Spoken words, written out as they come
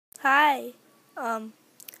Hi. Um,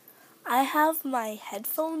 I have my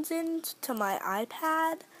headphones in to my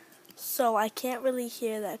iPad, so I can't really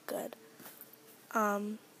hear that good.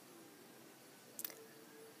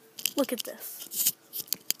 Look at this.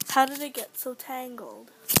 How did it get so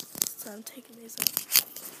tangled? So I'm taking these out.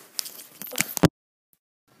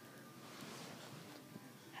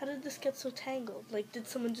 How did this get so tangled? Like, did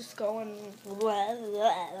someone just go and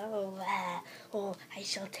oh, I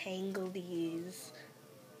shall tangle these.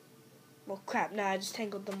 Well, crap, now I just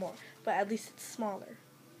tangled them more. But at least it's smaller.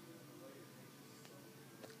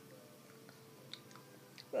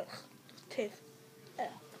 Ugh, teeth. Ugh.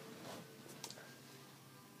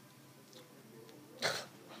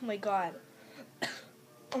 Oh my god.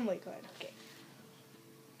 Oh my god, okay.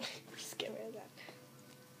 Just get rid of that.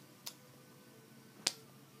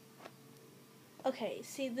 Okay,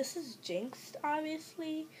 see, this is jinxed,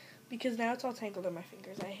 obviously, because now it's all tangled in my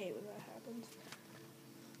fingers. I hate when that happens.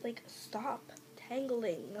 Like, stop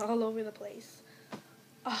tangling all over the place.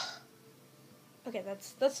 Ugh. Okay,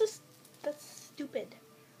 that's stupid.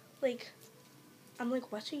 Like, I'm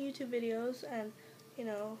like watching YouTube videos and, you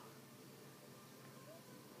know,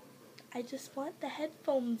 I just want the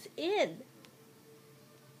headphones in.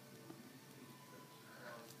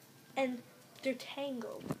 And they're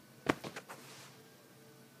tangled.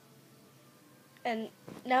 And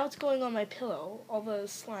now it's going on my pillow, all the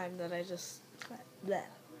slime that I just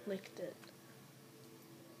licked it.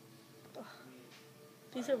 Ugh.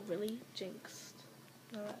 These are really jinxed.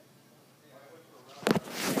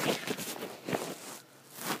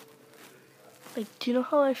 Like, do you know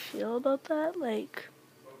how I feel about that? Like,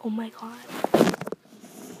 oh my god.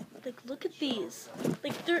 Like, look at these.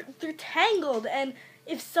 Like, they're tangled, and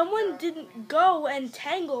if someone didn't go and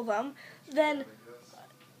tangle them, then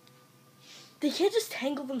they can't just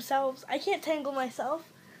tangle themselves. I can't tangle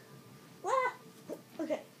myself. Ah!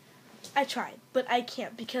 Okay. I tried, but I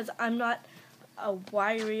can't because I'm not a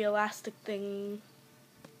wiry elastic thing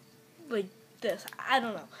like this. I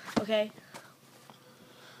don't know, okay?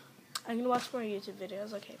 I'm gonna watch more YouTube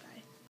videos. Okay, bye.